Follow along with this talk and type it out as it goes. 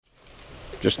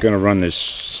just going to run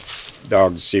this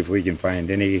dog to see if we can find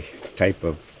any type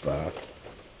of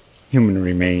human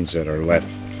remains that are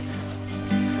left.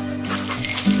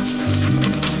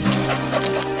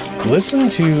 Listen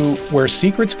to Where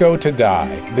Secrets Go to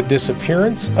Die, The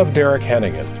Disappearance of Derek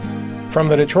Hennigan. From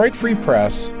the Detroit Free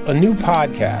Press, a new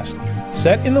podcast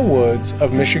set in the woods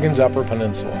of Michigan's Upper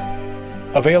Peninsula.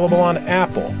 Available on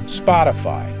Apple,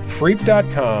 Spotify,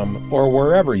 Freep.com, or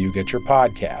wherever you get your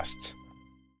podcasts.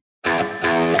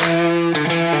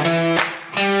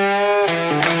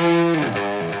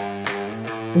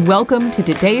 Welcome to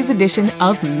today's edition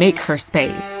of Make Her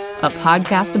Space, a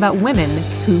podcast about women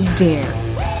who dare.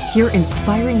 Hear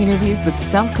inspiring interviews with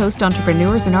SouthCoast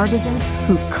entrepreneurs and artisans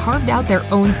who've carved out their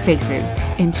own spaces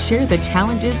and share the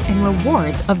challenges and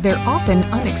rewards of their often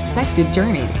unexpected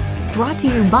journeys. Brought to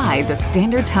you by The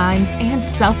Standard Times and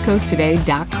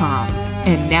SouthCoastToday.com.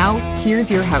 And now,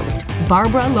 here's your host,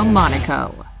 Barbara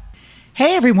LaMonaco.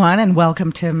 Hey everyone, and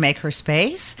welcome to Make Her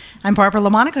Space. I'm Barbara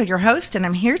LaMonaco, your host, and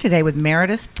I'm here today with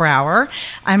Meredith Brower.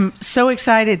 I'm so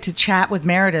excited to chat with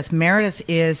Meredith. Meredith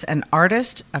is an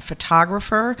artist, a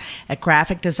photographer, a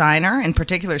graphic designer. In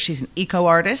particular, she's an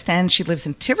eco-artist, and she lives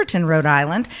in Tiverton, Rhode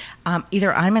Island.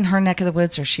 Either I'm in her neck of the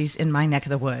woods or she's in my neck of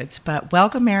the woods. But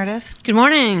welcome, Meredith. Good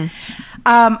morning.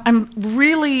 I'm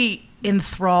really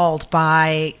enthralled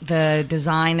by the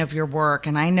design of your work,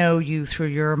 and I know you through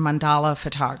your mandala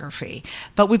photography,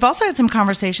 but we've also had some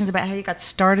conversations about how you got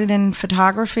started in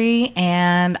photography,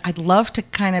 and I'd love to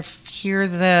kind of hear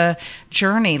the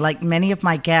journey. Like many of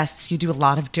my guests, you do a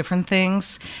lot of different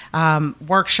things,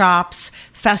 workshops,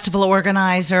 festival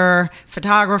organizer,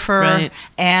 photographer, right.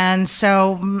 And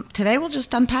so today we'll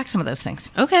just unpack some of those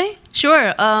things. Okay,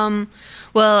 sure. Well,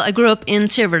 I grew up in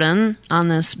Tiverton on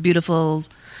this beautiful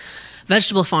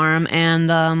vegetable farm, and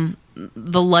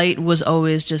the light was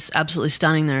always just absolutely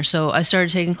stunning there. So I started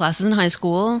taking classes in high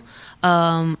school,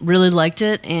 really liked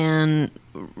it, and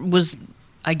was,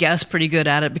 I guess, pretty good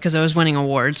at it because I was winning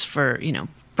awards for,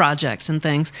 projects and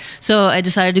things. So I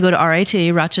decided to go to RIT,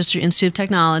 Rochester Institute of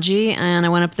Technology, and I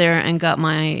went up there and got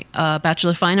my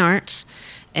Bachelor of Fine Arts.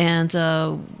 And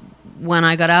when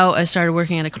I got out, I started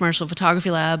working at a commercial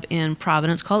photography lab in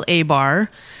Providence called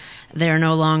A-Bar. They're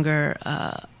no longer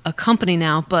a company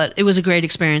now, but it was a great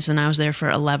experience, and I was there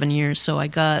for 11 years, so I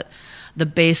got the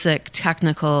basic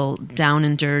technical, down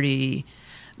and dirty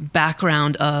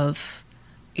background of,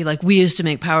 like, we used to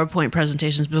make PowerPoint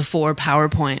presentations before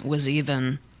PowerPoint was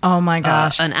even oh my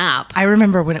gosh, an app. I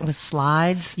remember when it was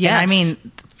slides. Yes. And I mean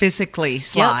physically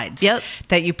slides Yep.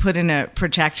 that you put in a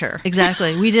projector.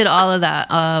 Exactly. We did all of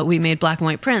that. We made black and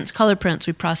white prints, color prints.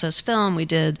 We processed film. We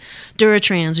did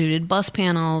Duratrans. We did bus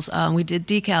panels. We did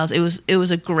decals. It was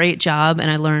a great job,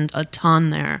 and I learned a ton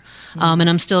there. And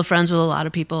I'm still friends with a lot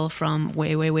of people from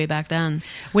way, way, way back then.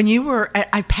 When you were,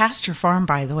 I passed your farm,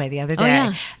 by the way, the other day,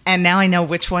 yeah. And now I know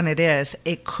which one it is.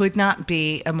 It could not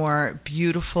be a more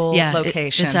beautiful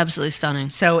location. It's absolutely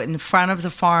stunning. So in front of the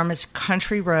farm is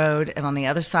Country Road, and on the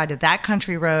other side of that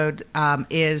country road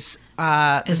is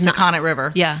the Sakonnet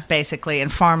River, basically,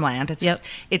 and farmland.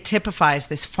 It typifies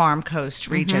this farm coast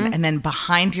region, and then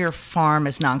behind your farm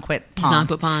is Nonquit Pond.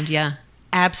 Nonquit Pond, yeah.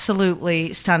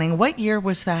 Absolutely stunning. What year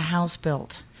was the house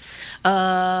built?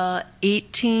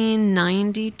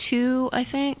 1892, I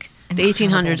think. The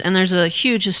 1800s, and there's a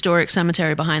huge historic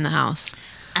cemetery behind the house.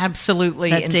 Absolutely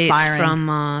that inspiring. Dates from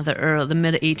the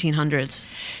mid 1800s.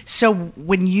 So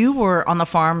when you were on the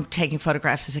farm taking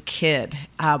photographs as a kid,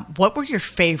 what were your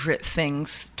favorite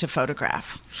things to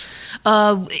photograph?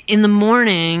 In the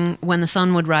morning when the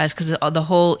sun would rise, because the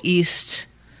whole east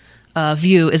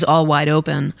view is all wide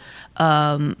open,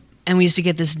 and we used to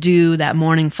get this dew, that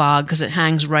morning fog, because it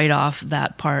hangs right off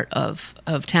that part of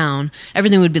town.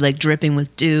 Everything would be like dripping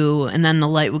with dew, and then the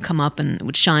light would come up and it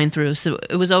would shine through. So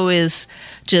it was always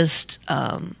just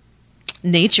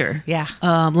nature,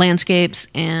 landscapes.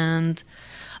 And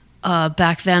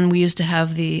back then we used to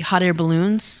have the hot air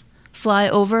balloons fly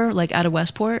over, like out of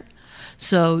Westport.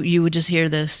 So you would just hear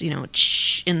this,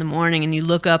 in the morning, and you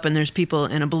look up and there's people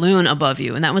in a balloon above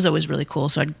you. And that was always really cool.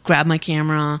 So I'd grab my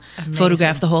camera,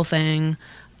 photograph the whole thing.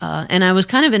 And I was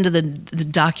kind of into the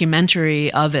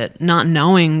documentary of it, not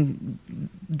knowing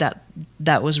that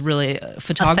was really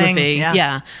photography.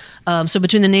 So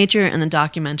between the nature and the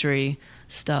documentary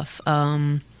stuff,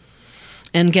 and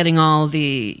getting all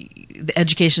the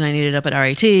education I needed up at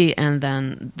RIT, and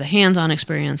then the hands-on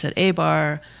experience at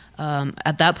A-Bar,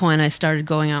 at that point, I started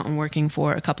going out and working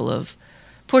for a couple of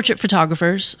portrait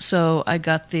photographers. So I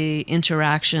got the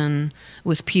interaction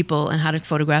with people and how to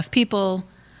photograph people.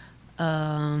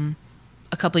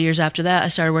 a couple of years after that, I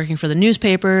started working for the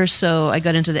newspaper, so I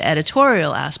got into the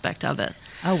editorial aspect of it.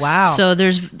 Oh, wow. So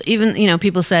there's even,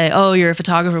 people say, oh, you're a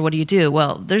photographer, what do you do?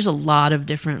 Well, there's a lot of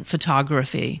different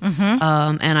photography.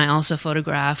 And I also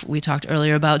photograph, we talked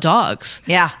earlier about dogs.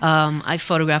 Yeah. I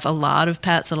photograph a lot of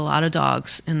pets and a lot of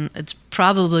dogs, and it's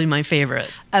probably my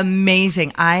favorite.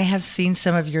 Amazing. I have seen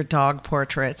some of your dog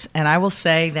portraits, and I will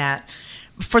say that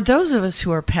for those of us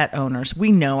who are pet owners,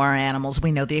 we know our animals.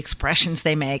 We know the expressions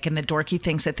they make and the dorky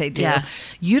things that they do. Yeah.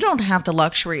 You don't have the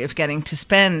luxury of getting to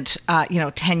spend,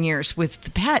 10 years with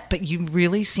the pet, but you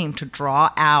really seem to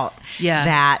draw out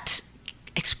that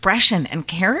expression and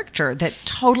character that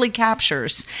totally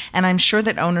captures. And I'm sure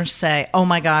that owners say, oh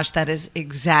my gosh, that is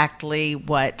exactly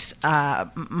what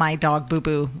my dog Boo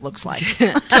Boo looks like.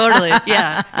 Totally.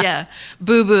 Yeah.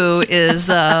 Boo Boo is,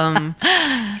 and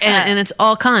it's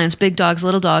all kinds, big dogs,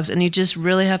 little dogs. And you just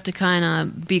really have to kind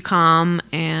of be calm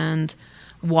and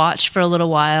watch for a little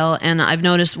while. And I've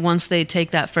noticed once they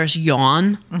take that first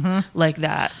yawn like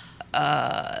that,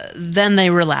 then they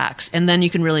relax, and then you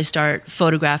can really start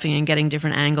photographing and getting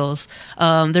different angles.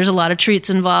 There's a lot of treats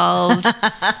involved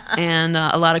and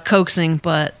a lot of coaxing,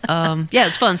 but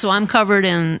it's fun. So I'm covered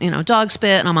in dog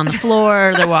spit, and I'm on the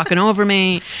floor. They're walking over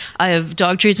me. I have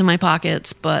dog treats in my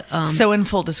pockets. But so in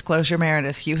full disclosure,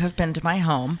 Meredith, you have been to my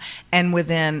home, and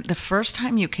within the first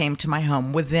time you came to my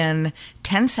home, within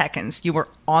 10 seconds, you were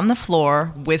on the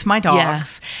floor with my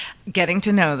dogs. Getting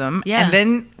to know them. Yeah. And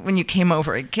then when you came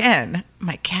over again,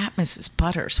 my cat, Mrs.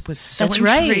 Butters, was so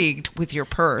intrigued with your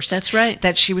purse. That's right.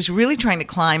 That she was really trying to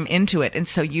climb into it. And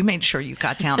so you made sure you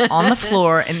got down on the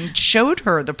floor and showed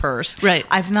her the purse. Right.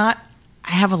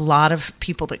 I have a lot of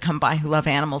people that come by who love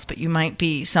animals, but you might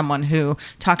be someone who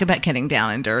talk about getting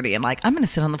down and dirty and like, I'm going to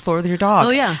sit on the floor with your dog.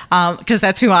 Oh, yeah. Because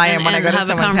that's who I am when I go to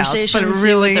someone's house. But really,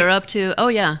 see what they're up to. Oh,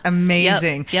 yeah.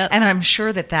 Amazing. Yep. And I'm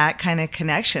sure that kind of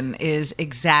connection is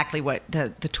exactly what the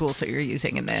tools that you're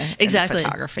using in the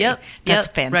photography. Yep. That's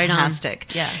Right fantastic.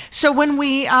 on. Yeah. So when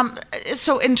we,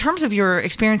 so in terms of your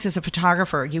experience as a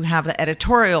photographer, you have the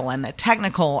editorial and the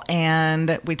technical,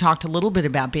 and we talked a little bit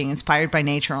about being inspired by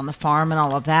nature on the farm and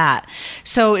all of that.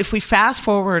 So if we fast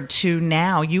forward to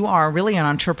now, you are really an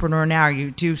entrepreneur now.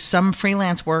 You do some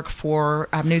freelance work for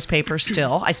newspapers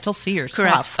still. I still see your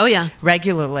stuff. Oh, yeah.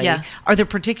 Regularly. Yeah. Are there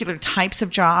particular types of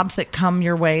jobs that come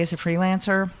your way as a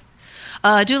freelancer?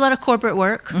 I do a lot of corporate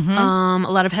work, a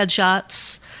lot of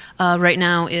headshots. Right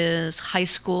now is high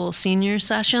school senior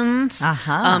sessions,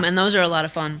 and those are a lot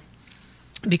of fun.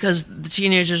 Because the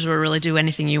teenagers will really do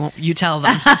anything you tell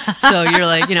them. So you're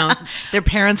like, their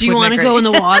parents. Do you want to go in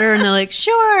the water? And they're like,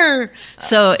 sure.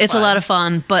 So it's a lot of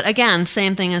fun. But again,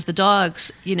 same thing as the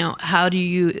dogs. How do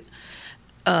you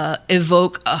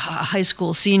evoke a high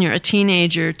school senior, a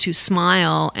teenager, to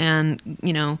smile and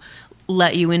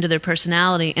let you into their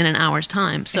personality in an hour's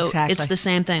time? So It's the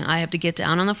same thing. I have to get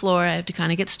down on the floor. I have to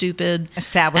kind of get stupid,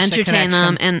 entertain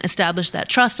them, and establish that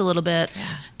trust a little bit.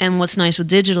 Yeah. And what's nice with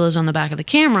digital is on the back of the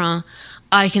camera,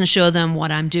 I can show them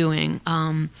what I'm doing.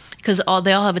 Because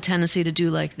they all have a tendency to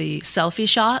do like the selfie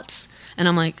shots. And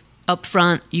I'm like, up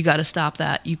front, you got to stop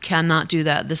that. You cannot do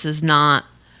that. This is not,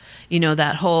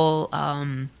 that whole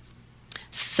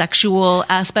sexual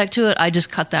aspect to it. I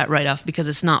just cut that right off because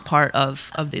it's not part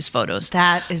of these photos.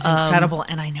 That is incredible,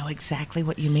 and I know exactly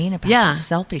what you mean about the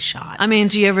selfie shot. I mean,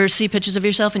 do you ever see pictures of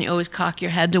yourself and you always cock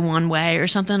your head to one way or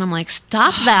something? I'm like,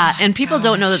 stop that. And people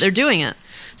don't know that they're doing it.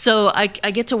 So I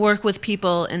get to work with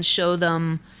people and show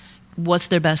them what's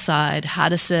their best side, how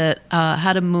to sit,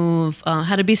 how to move,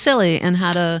 how to be silly, and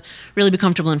how to really be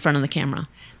comfortable in front of the camera.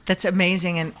 That's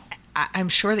amazing, and I'm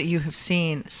sure that you have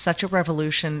seen such a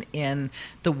revolution in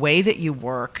the way that you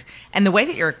work and the way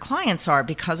that your clients are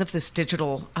because of this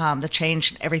digital, the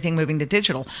change, everything moving to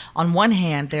digital. On one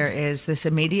hand, there is this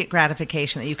immediate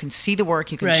gratification that you can see the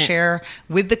work, you can share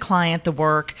with the client the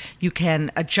work, you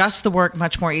can adjust the work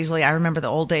much more easily. I remember the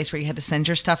old days where you had to send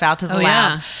your stuff out to the lab.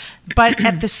 Yeah. But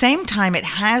at the same time, it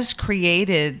has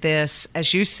created this,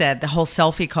 as you said, the whole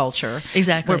selfie culture.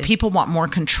 Exactly. Where people want more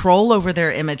control over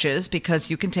their images because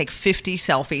you can take 50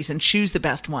 selfies and choose the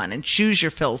best one and choose your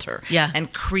filter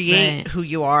and create who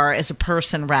you are as a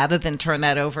person rather than turn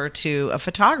that over to a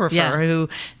photographer who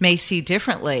may see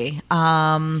differently.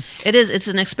 It's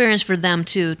an experience for them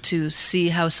to see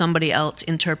how somebody else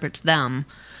interprets them.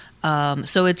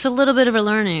 So it's a little bit of a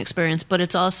learning experience, but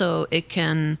it's also, it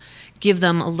can give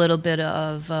them a little bit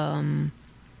of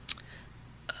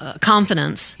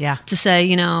confidence to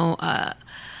say,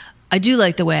 I do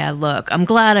like the way I look. I'm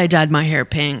glad I dyed my hair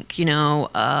pink,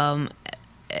 and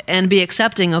be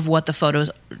accepting of what the photos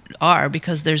are,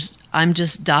 because I'm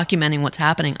just documenting what's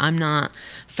happening. I'm not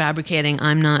fabricating.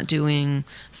 I'm not doing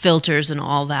filters and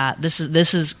all that. This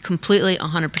is completely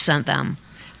 100% them.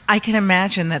 I can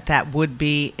imagine that would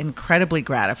be incredibly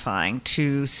gratifying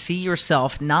to see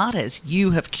yourself not as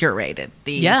you have curated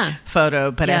the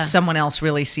photo, but as someone else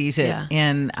really sees it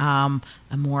in a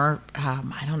more,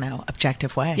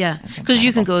 objective way. Yeah, because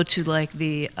you can go to like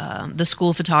the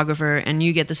school photographer and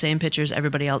you get the same pictures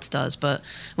everybody else does. But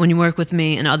when you work with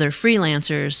me and other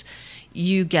freelancers,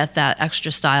 you get that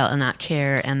extra style and that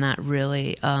care and that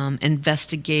really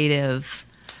investigative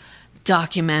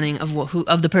documenting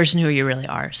of the person who you really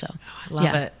are. So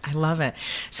I love it.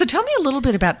 So tell me a little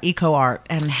bit about eco art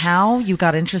and how you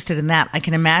got interested in that. I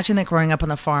can imagine that growing up on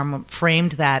the farm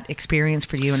framed that experience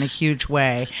for you in a huge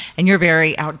way. And you're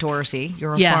very outdoorsy.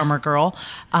 You're a farmer girl.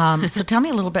 So tell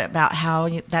me a little bit about how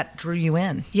that drew you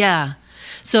in. Yeah.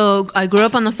 So I grew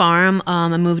up on the farm.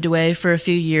 I moved away for a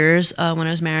few years when I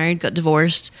was married, got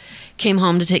divorced, came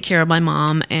home to take care of my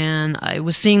mom, and I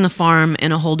was seeing the farm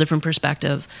in a whole different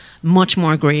perspective, much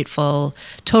more grateful,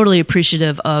 totally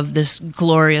appreciative of this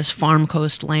glorious farm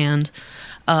coast land.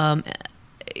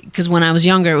 Because when I was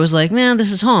younger, it was like, man,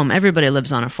 this is home. Everybody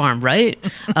lives on a farm, right?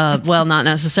 Well, not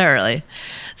necessarily.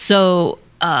 So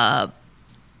I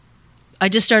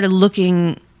just started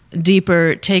looking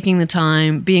deeper, taking the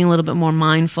time, being a little bit more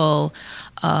mindful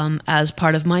as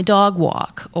part of my dog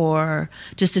walk, or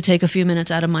just to take a few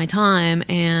minutes out of my time,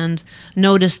 and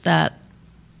noticed that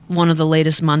one of the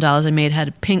latest mandalas I made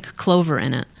had pink clover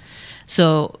in it.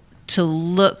 So to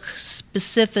look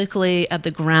specifically at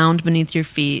the ground beneath your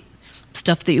feet,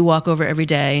 stuff that you walk over every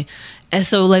day. And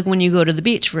so like when you go to the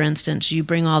beach, for instance, you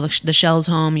bring all the shells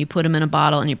home, you put them in a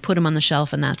bottle, and you put them on the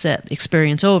shelf, and that's it.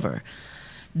 Experience over.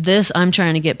 This, I'm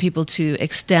trying to get people to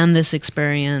extend this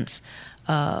experience,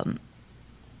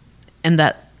 and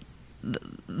that the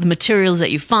materials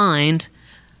that you find,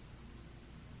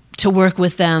 to work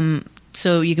with them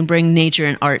so you can bring nature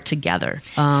and art together.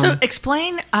 So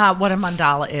explain what a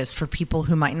mandala is for people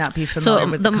who might not be familiar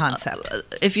with the concept.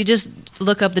 If you just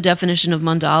look up the definition of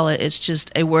mandala, it's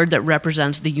just a word that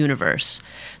represents the universe.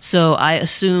 So I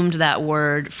assumed that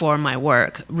word for my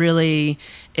work. Really,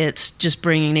 it's just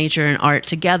bringing nature and art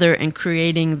together and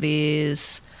creating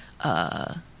these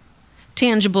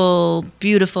tangible,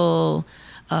 beautiful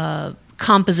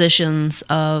compositions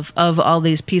of all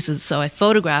these pieces. So I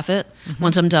photograph it. Mm-hmm.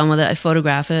 Once I'm done with it, I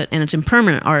photograph it, and it's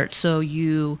impermanent art. So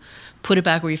you put it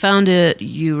back where you found it,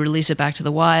 you release it back to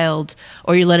the wild,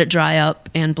 or you let it dry up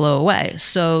and blow away.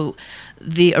 So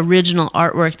the original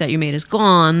artwork that you made is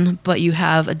gone, but you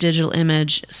have a digital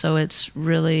image, so it's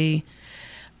really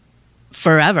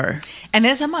forever. And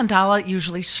is a mandala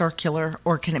usually circular,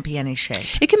 or can it be any shape?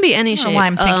 It can be any shape. I don't know why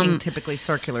I'm thinking typically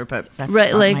circular, but that's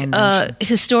right. Like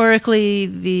historically,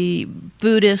 the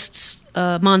Buddhists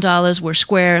mandalas were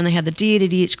square, and they had the deed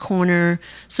at each corner.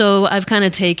 So I've kind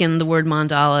of taken the word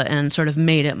mandala and sort of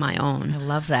made it my own. I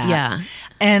love that. Yeah.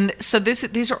 And so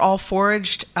these are all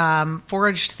foraged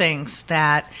things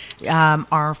that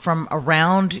are from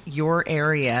around your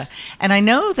area. And I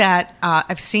know that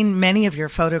I've seen many of your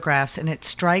photographs, and it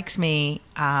strikes me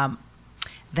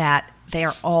that they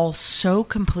are all so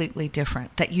completely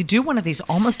different, that you do one of these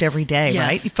almost every day, yes.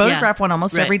 right? You photograph one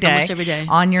almost every day. Almost every day.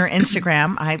 On your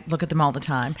Instagram. I look at them all the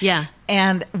time. Yeah.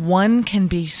 And one can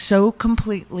be so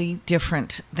completely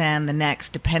different than the next,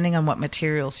 depending on what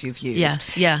materials you've used.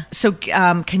 Yes, yeah. So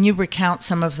can you recount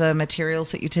some of the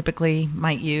materials that you typically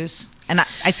might use? And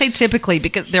I say typically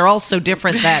because they're all so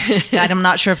different that I'm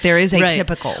not sure if there is a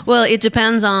typical. Well, it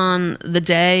depends on the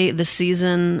day, the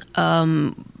season,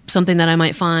 something that I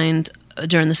might find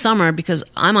during the summer, because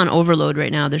I'm on overload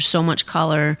right now. There's so much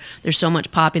color, there's so much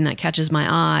popping that catches my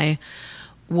eye.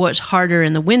 What's harder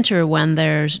in the winter, when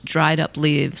there's dried up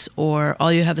leaves, or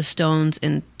all you have is stones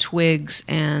and twigs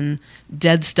and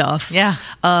dead stuff. Yeah.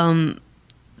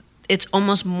 It's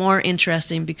almost more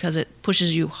interesting because it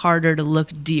pushes you harder to look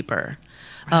deeper.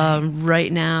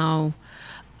 Right now,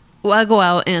 I go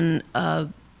out, and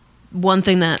one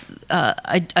thing that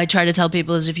I try to tell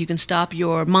people is, if you can stop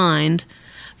your mind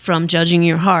from judging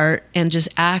your heart and just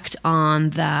act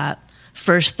on that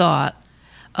first thought,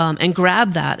 and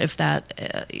grab that if that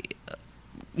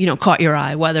caught your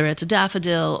eye, whether it's a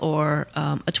daffodil or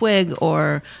a twig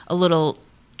or a little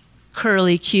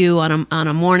curly Q on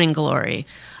a morning glory.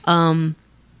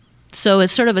 So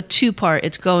it's sort of a two-part.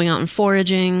 It's going out and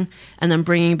foraging, and then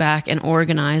bringing back and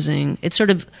organizing. It's sort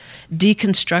of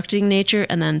deconstructing nature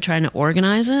and then trying to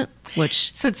organize it.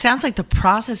 So it sounds like the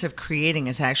process of creating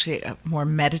is actually a more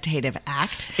meditative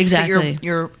act. Exactly. That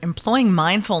you're employing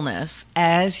mindfulness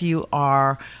as you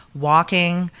are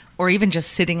walking or even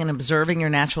just sitting and observing your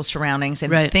natural surroundings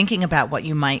and thinking about what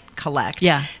you might collect.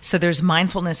 Yeah. So there's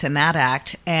mindfulness in that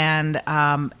act, and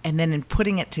then in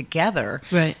putting it together,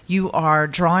 you are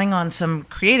drawing on some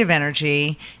creative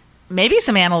energy, maybe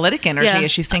some analytic energy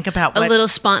as you think about a little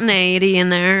spontaneity in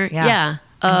there.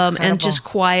 And just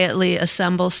quietly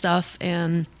assemble stuff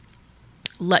and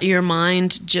let your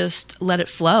mind just let it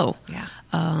flow.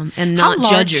 And not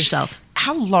judge yourself.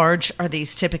 How large are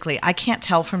these typically? I can't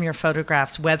tell from your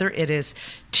photographs whether it is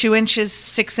 2 inches,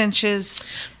 6 inches.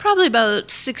 Probably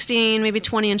about 16, maybe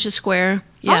 20 inches square.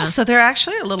 Yeah. Oh, so they're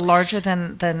actually a little larger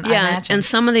than I imagined. And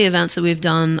some of the events that we've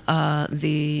done,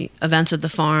 the events at the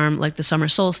farm, like the summer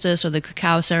solstice or the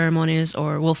cacao ceremonies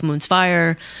or Wolf Moon's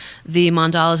Fire, the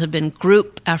mandalas have been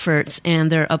group efforts,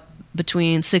 and they're up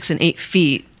between 6 and 8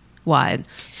 feet wide.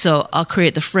 So I'll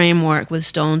create the framework with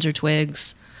stones or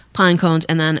twigs, pine cones,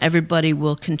 and then everybody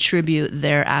will contribute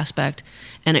their aspect,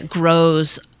 and it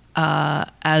grows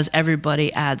as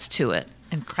everybody adds to it.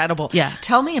 Incredible. Yeah.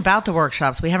 Tell me about the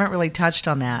workshops. We haven't really touched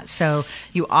on that. So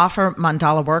you offer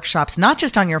mandala workshops, not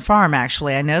just on your farm,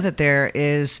 actually. I know that there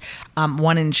is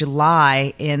one in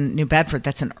July in New Bedford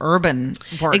that's an urban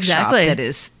workshop that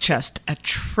is just a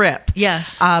trip.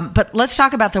 Yes. But let's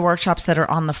talk about the workshops that are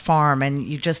on the farm. And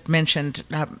you just mentioned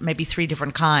maybe 3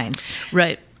 different kinds.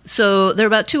 Right. So they're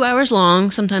about 2 hours long.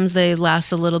 Sometimes they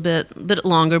last a little bit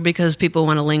longer because people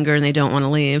want to linger and they don't want to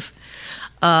leave.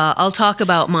 I'll talk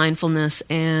about mindfulness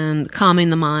and calming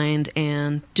the mind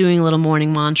and doing a little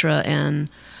morning mantra and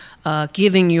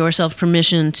giving yourself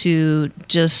permission to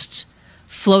just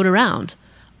float around.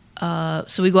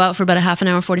 So we go out for about a half an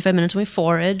hour, 45 minutes, and we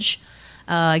forage.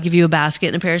 I give you a basket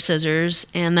and a pair of scissors,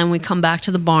 and then we come back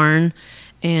to the barn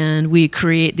and we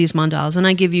create these mandalas. And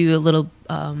I give you a little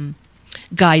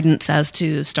guidance as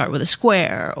to start with a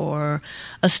square or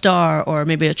a star or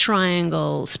maybe a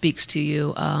triangle speaks to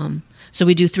you. So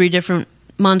we do 3 different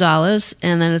mandalas,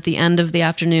 and then at the end of the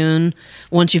afternoon,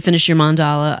 once you finish your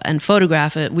mandala and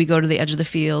photograph it, we go to the edge of the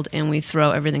field and we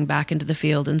throw everything back into the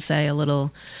field and say a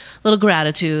little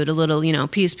gratitude, a little,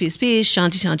 peace, peace, peace,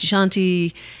 shanti, shanti,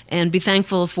 shanti, and be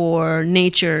thankful for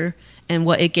nature and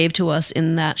what it gave to us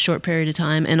in that short period of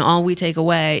time. And all we take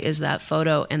away is that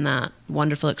photo and that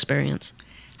wonderful experience.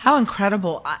 How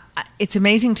incredible. It's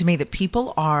amazing to me that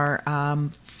people are,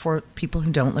 for people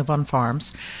who don't live on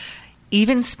farms,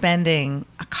 even spending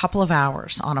a couple of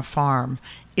hours on a farm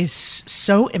is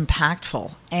so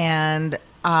impactful and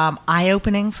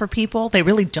eye-opening for people. They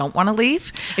really don't want to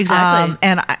leave. Exactly.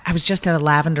 And I was just at a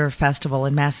lavender festival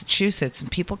in Massachusetts,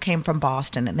 and people came from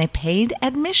Boston, and they paid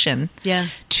admission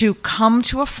to come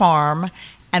to a farm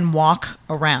and walk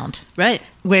around. Right.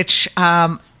 Which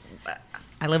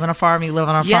I live on a farm, you live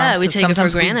on a farm. Yeah, we take it for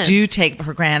granted. We do take it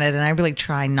for granted, and I really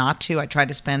try not to. I try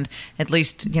to spend at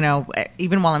least,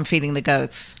 even while I'm feeding the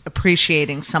goats,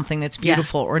 appreciating something that's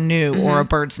beautiful or new or a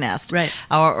bird's nest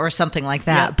or something like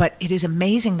that. Yep. But it is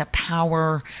amazing the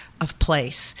power of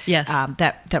place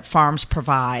that farms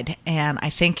provide, and I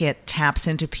think it taps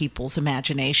into people's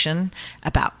imagination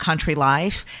about country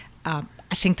life.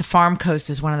 I think the Farm Coast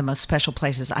is one of the most special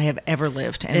places I have ever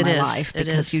lived in my life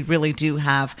because you really do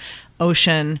have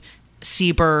ocean,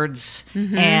 seabirds,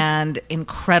 and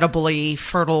incredibly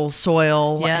fertile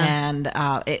soil, and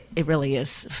it really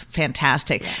is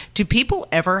fantastic. Yeah. Do people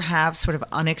ever have sort of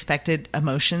unexpected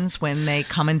emotions when they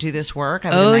come and do this work?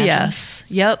 I would imagine. Yes.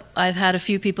 Yep. I've had a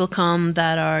few people come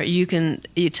that are, you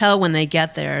tell when they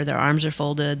get there, their arms are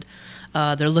folded,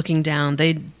 they're looking down,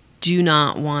 they do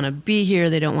not want to be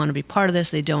here. They don't want to be part of this.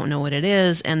 They don't know what it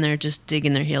is, and they're just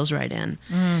digging their heels right in.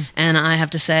 And I have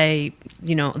to say,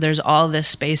 there's all this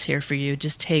space here for you.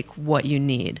 Just take what you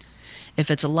need. If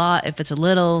it's a lot, if it's a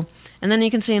little. And then you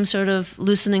can see him sort of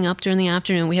loosening up during the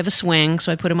afternoon. We have a swing,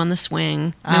 so I put him on the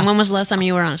swing. When was the last time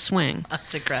you were on a swing?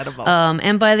 That's incredible.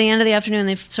 And by the end of the afternoon,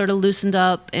 they've sort of loosened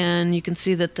up, and you can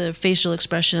see that the facial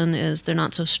expression is they're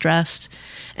not so stressed.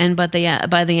 And by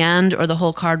the end or the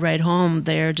whole card ride home,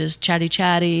 they're just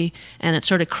chatty, and it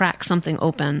sort of cracks something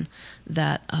open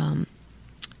that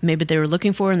maybe they were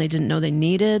looking for and they didn't know they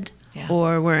needed,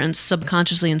 or were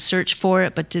subconsciously in search for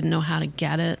it but didn't know how to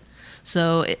get it.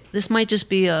 So this might just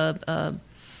be a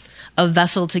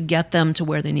vessel to get them to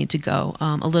where they need to go.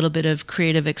 A little bit of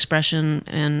creative expression,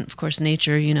 and of course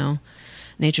nature,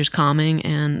 nature's calming,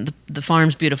 and the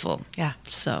farm's beautiful. Yeah,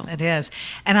 so it is.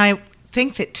 And I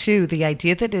think that too, the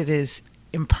idea that it is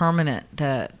impermanent,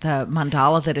 the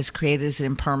mandala that is created is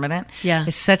impermanent,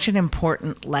 is such an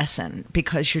important lesson,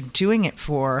 because you're doing it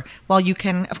for, while you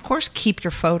can, of course, keep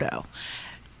your photo,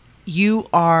 you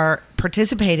are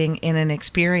participating in an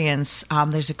experience.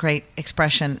 There's a great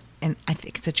expression, and I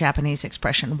think it's a Japanese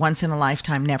expression, once in a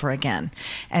lifetime, never again.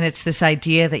 And it's this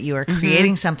idea that you are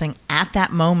creating something at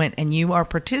that moment, and you are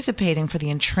participating for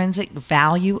the intrinsic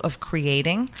value of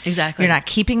creating. Exactly. You're not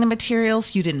keeping the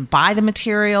materials. You didn't buy the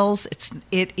materials.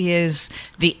 It is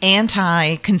the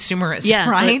anti-consumerism,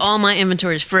 right? Like all my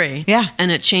inventory is free. Yeah. And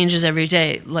it changes every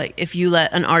day. Like if you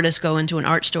let an artist go into an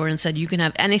art store and said, you can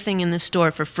have anything in this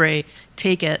store for free,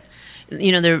 take it.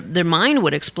 You know, their mind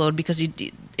would explode, because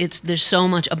there's so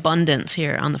much abundance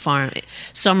here on the farm,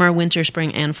 summer, winter,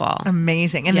 spring, and fall.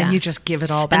 Amazing. And then you just give it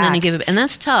all back. And then you give it, and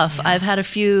that's tough. Yeah. I've had a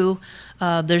few.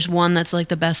 There's one that's like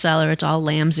the bestseller. It's all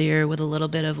lamb's ear with a little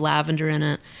bit of lavender in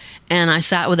it, and I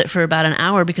sat with it for about an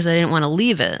hour because I didn't want to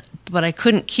leave it, but I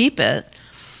couldn't keep it.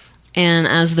 And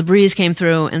as the breeze came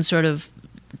through and sort of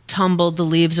tumbled the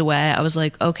leaves away, I was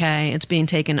like, okay, it's being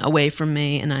taken away from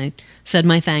me, and I said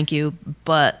my thank you,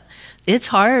 but it's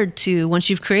hard to, once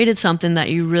you've created something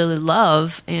that you really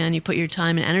love and you put your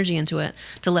time and energy into it,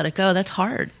 to let it go. That's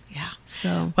hard. Yeah.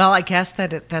 So, well, I guess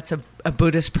that's a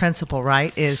Buddhist principle,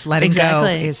 right? Is letting go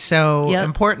is so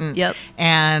important. Yep.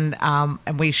 And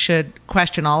we should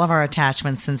question all of our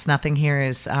attachments, since nothing here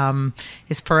is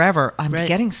forever. I'm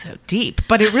getting so deep,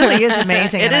 but it really is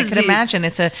amazing. And I can imagine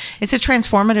it's a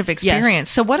transformative experience.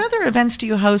 Yes. So what other events do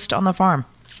you host on the farm?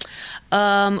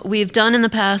 We've done in the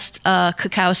past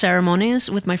cacao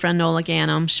ceremonies with my friend Nola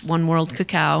Ganem, One World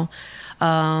Cacao.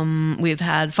 We've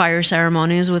had fire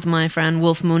ceremonies with my friend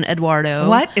Wolf Moon Eduardo.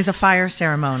 What is a fire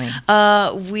ceremony?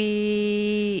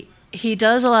 He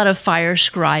does a lot of fire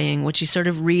scrying, which he sort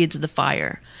of reads the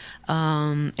fire.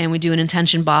 And we do an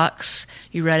intention box.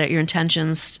 You write out your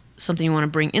intentions, something you want to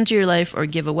bring into your life or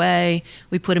give away.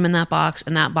 We put them in that box,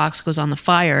 and that box goes on the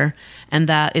fire, and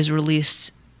that is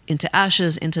released into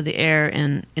ashes, into the air,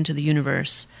 and into the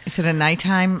universe. Is it a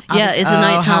nighttime? Yeah, it's a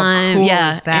nighttime. How cool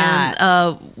yeah, is that?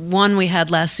 And one we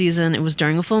had last season, it was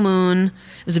during a full moon.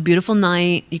 It was a beautiful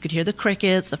night. You could hear the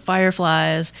crickets, the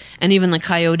fireflies, and even the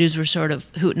coyotes were sort of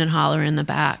hooting and hollering in the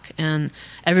back. And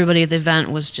everybody at the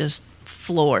event was just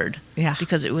floored. Yeah.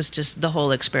 Because it was just the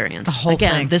whole experience. The whole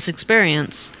thing. This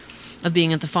experience of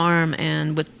being at the farm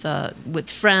and with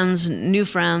friends, new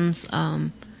friends,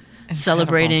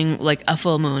 celebrating like a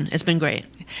full moon. It's been great.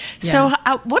 So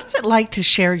what is it like to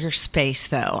share your space,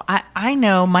 though? I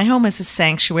know my home is a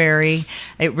sanctuary.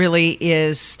 It really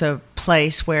is the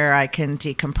place where I can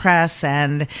decompress,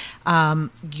 and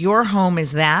your home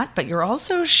is that, but you're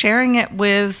also sharing it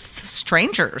with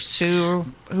strangers who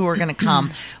are going to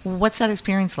come. What's that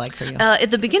experience like for you?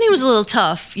 At the beginning, it was a little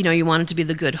tough. You know, you wanted to be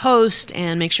the good host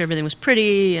and make sure everything was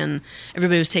pretty and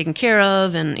everybody was taken care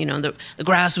of, and you know the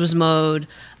grass was mowed.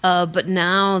 But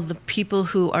now the people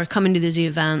who are coming to these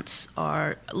events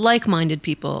are like-minded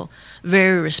people,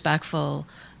 very respectful,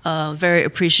 very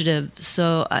appreciative.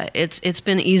 So it's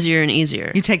been easier and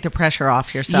easier. You take the pressure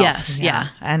off yourself. Yes, yeah.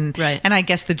 And I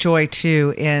guess the joy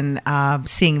too in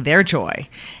seeing their joy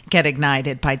get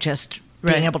ignited by just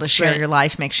being able to share your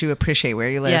life makes you appreciate where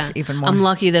you live even more. I'm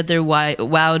lucky that they're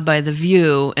wowed by the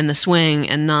view and the swing,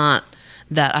 and not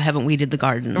that I haven't weeded the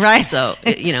garden. Right. So,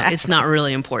 you know, it's not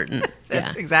really important.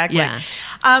 That's exactly.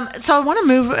 So I want to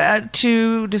move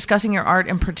to discussing your art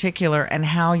in particular, and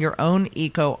how your own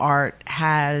eco art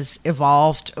has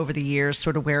evolved over the years,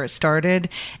 sort of where it started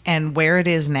and where it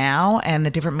is now, and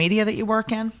the different media that you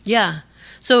work in. Yeah.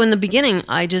 So in the beginning,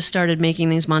 I just started making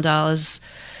these mandalas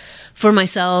for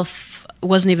myself.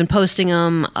 Wasn't even posting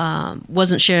them,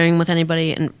 wasn't sharing with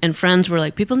anybody, and friends were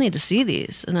like, people need to see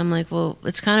these. And I'm like, well,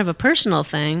 it's kind of a personal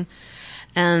thing.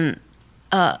 And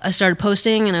I started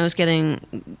posting, and I was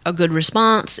getting a good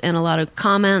response and a lot of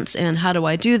comments, and how do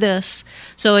I do this?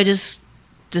 So I just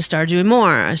started doing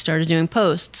more. I started doing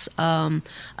posts. My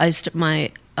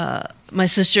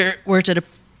sister worked at a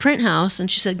print house,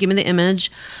 and she said, give me the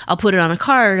image, I'll put it on a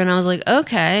card. And I was like,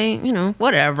 okay, you know,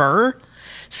 whatever.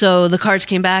 So the cards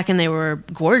came back, and they were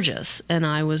gorgeous, and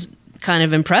I was kind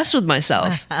of impressed with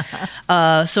myself.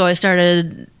 So I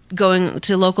started going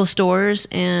to local stores,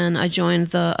 and I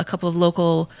joined a couple of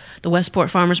the Westport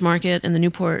Farmers Market and the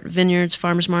Newport Vineyards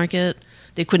Farmers Market,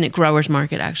 the Aquidneck Growers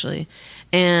Market, actually,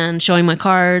 and showing my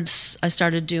cards. I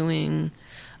started doing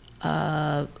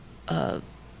like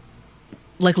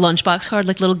lunchbox card,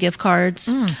 like little gift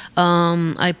cards.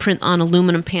 I print on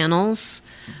aluminum panels.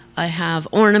 I have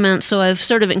ornaments, so I've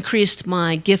sort of increased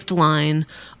my gift line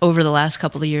over the last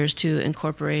couple of years to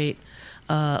incorporate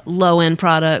low-end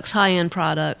products, high-end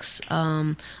products.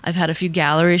 I've had a few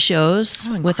gallery shows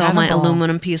with all my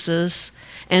aluminum pieces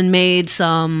and made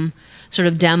some sort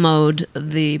of demoed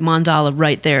the mandala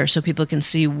right there so people can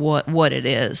see what it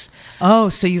is. Oh,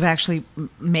 so you've actually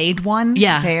made one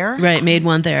there? Right, made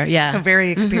one there, yeah. So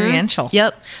very experiential. Mm-hmm.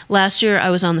 Yep. Last year I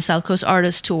was on the SouthCoast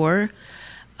Artist Tour,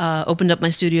 opened up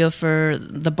my studio for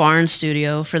the Barn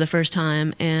Studio for the first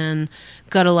time and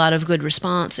got a lot of good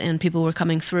response, and people were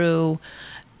coming through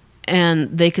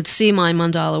and they could see my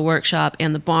mandala workshop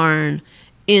and the barn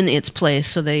in its place,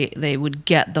 so they would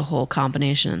get the whole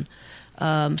combination.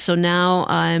 So now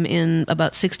I'm in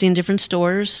about 16 different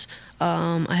stores.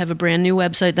 I have a brand new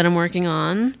website that I'm working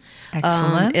on.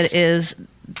 Excellent. It is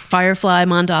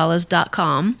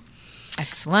fireflymandalas.com.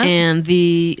 Excellent. And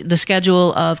the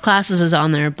schedule of classes is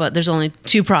on there, but there's only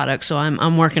 2 products, so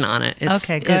I'm working on it.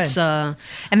 Okay, good.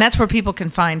 And that's where people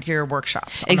can find your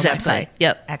workshops on the website.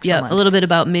 Yep. Excellent. Yep. A little bit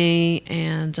about me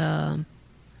and.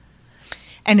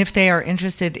 And if they are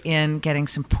interested in getting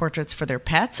some portraits for their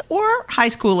pets or high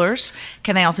schoolers,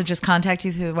 can they also just contact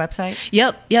you through the website?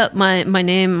 Yep. My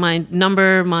name, my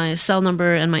number, my cell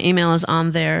number, and my email is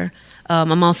on there.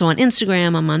 I'm also on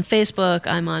Instagram. I'm on Facebook.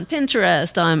 I'm on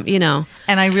Pinterest.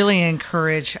 And I really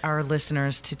encourage our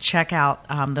listeners to check out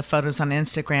the photos on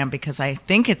Instagram, because I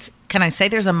think can I say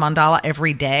there's a mandala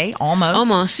every day?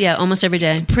 Almost every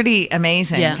day. Pretty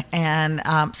amazing. Yeah. And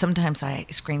sometimes I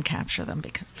screen capture them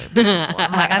because they're beautiful.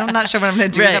 I'm like, I'm not sure what I'm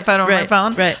going to do with that photo on my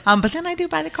phone. Right. But then I do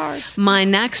buy the cards. My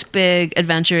next big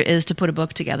adventure is to put a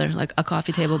book together, like a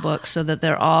coffee table book, so that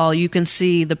you can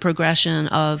see the progression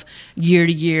of year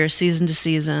to year, season to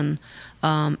season,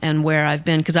 and where I've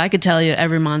been, because I could tell you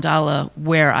every mandala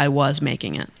where I was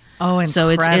making it. Oh,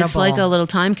 incredible. So it's like a little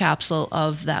time capsule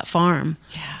of that farm.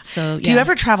 Yeah. So do you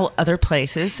ever travel other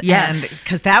places? Yes.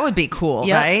 Because that would be cool,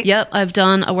 right? Yep. I've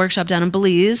done a workshop down in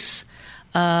Belize.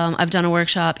 I've done a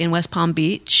workshop in West Palm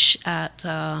Beach at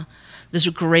this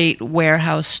great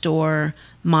warehouse store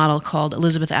model called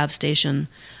Elizabeth Ave Station.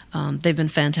 They've been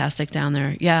fantastic down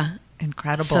there. Yeah.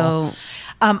 Incredible. So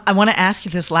I want to ask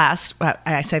you this last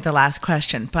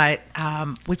question, but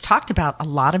we've talked about a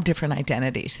lot of different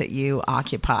identities that you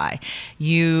occupy.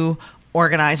 You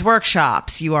organize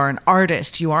workshops. You are an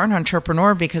artist. You are an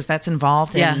entrepreneur, because that's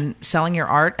involved in selling your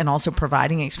art and also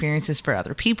providing experiences for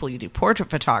other people. You do portrait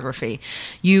photography.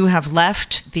 You have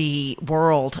left the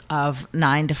world of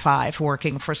 9 to 5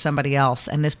 working for somebody else.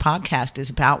 And this podcast is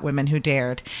about women who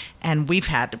dared. And we've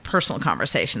had personal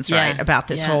conversations, right, about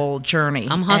this whole journey.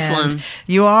 I'm hustling. And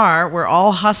you are. We're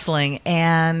all hustling.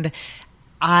 And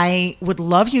I would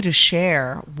love you to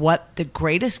share what the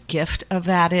greatest gift of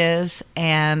that is,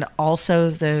 and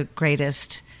also the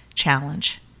greatest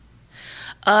challenge.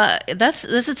 That's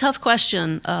a tough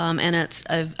question, and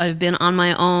I've been on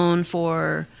my own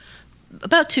for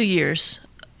about 2 years,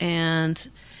 and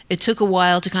it took a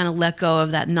while to kind of let go of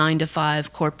that 9 to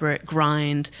 5 corporate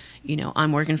grind.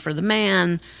 I'm working for the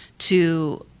man,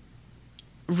 to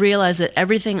realize that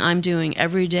everything I'm doing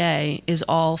every day is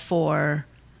all for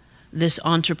this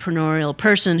entrepreneurial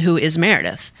person who is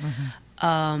Meredith.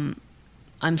 Mm-hmm.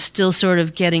 I'm still sort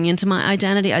of getting into my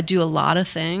identity. I do a lot of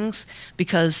things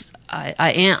because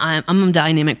I'm a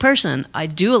dynamic person. I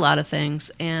do a lot of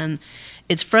things, and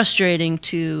it's frustrating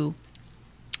to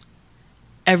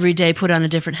every day put on a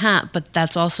different hat, but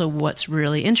that's also what's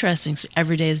really interesting. So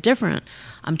every day is different.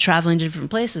 I'm traveling to different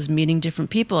places, meeting different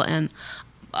people, and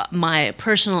my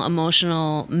personal,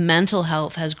 emotional, mental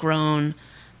health has grown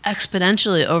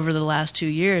exponentially over the last 2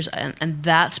 years, and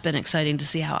that's been exciting to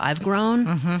see how I've grown.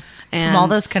 Mm-hmm. And from all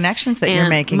those connections that you're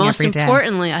making every day. Most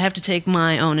importantly, I have to take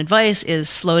my own advice, is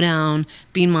slow down,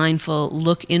 be mindful,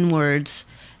 look inwards,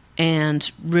 and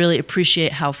really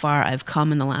appreciate how far I've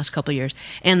come in the last couple of years.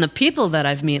 And the people that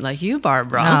I've met, like you,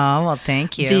 Barbara. Oh, well,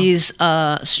 thank you. These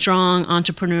strong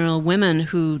entrepreneurial women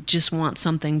who just want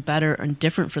something better and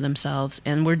different for themselves,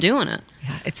 and we're doing it.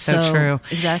 Yeah, it's so true.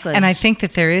 Exactly. And I think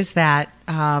that there is that,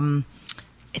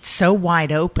 it's so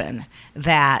wide open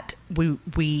that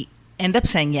we end up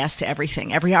saying yes to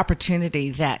everything, every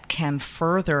opportunity that can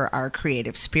further our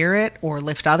creative spirit or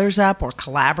lift others up or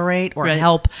collaborate or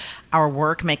help our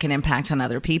work make an impact on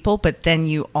other people. But then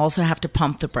you also have to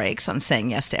pump the brakes on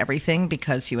saying yes to everything,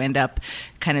 because you end up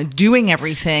kind of doing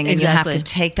everything, and you have to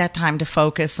take that time to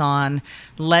focus on,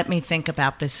 let me think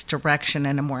about this direction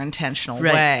in a more intentional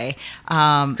way.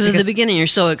 Because at the beginning you're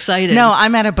so excited. No,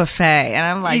 I'm at a buffet and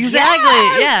I'm like, exactly,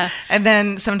 yes! Yeah. And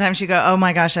then sometimes you go, oh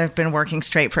my gosh, I've been working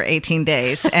straight for 18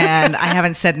 days and I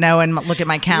haven't said no, and look at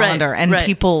my calendar. And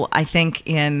people, I think,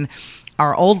 in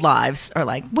our old lives are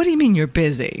like, what do you mean you're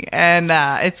busy? And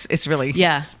it's really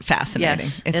fascinating.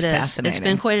 Yes, it's fascinating. It's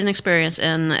been quite an experience,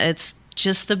 and it's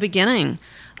just the beginning.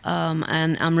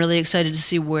 And I'm really excited to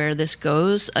see where this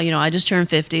goes. I just turned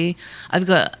 50.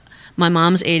 My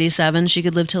mom's 87. She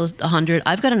could live till 100.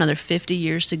 I've got another 50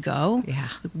 years to go. Yeah.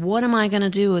 What am I going to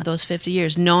do with those 50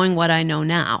 years, knowing what I know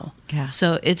now? Yeah.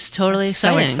 So it's totally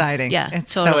exciting. So exciting. Yeah,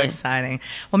 it's totally. so exciting.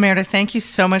 Well, Meredith, thank you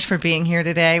so much for being here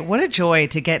today. What a joy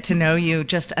to get to know you,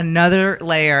 just another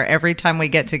layer every time we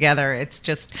get together. It's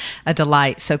just a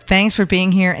delight. So thanks for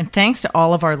being here, and thanks to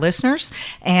all of our listeners.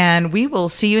 And we will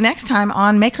see you next time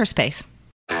on Makerspace.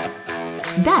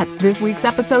 That's this week's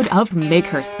episode of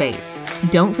Makerspace.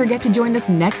 Don't forget to join us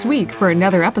next week for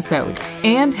another episode.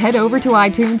 And head over to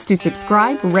iTunes to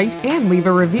subscribe, rate, and leave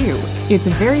a review. It's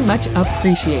very much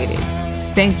appreciated.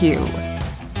 Thank you.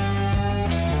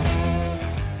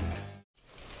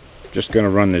 Just going to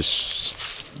run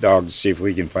this dog to see if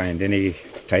we can find any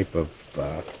type of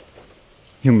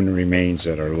human remains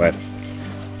that are left.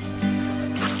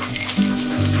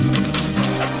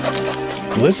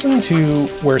 Listen to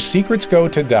Where Secrets Go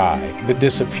to Die, The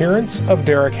Disappearance of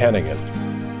Derek Hennigan.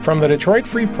 From the Detroit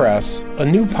Free Press, a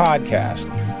new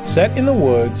podcast set in the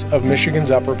woods of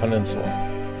Michigan's Upper Peninsula.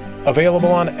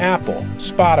 Available on Apple,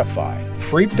 Spotify,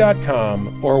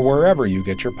 Freep.com, or wherever you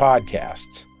get your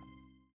podcasts.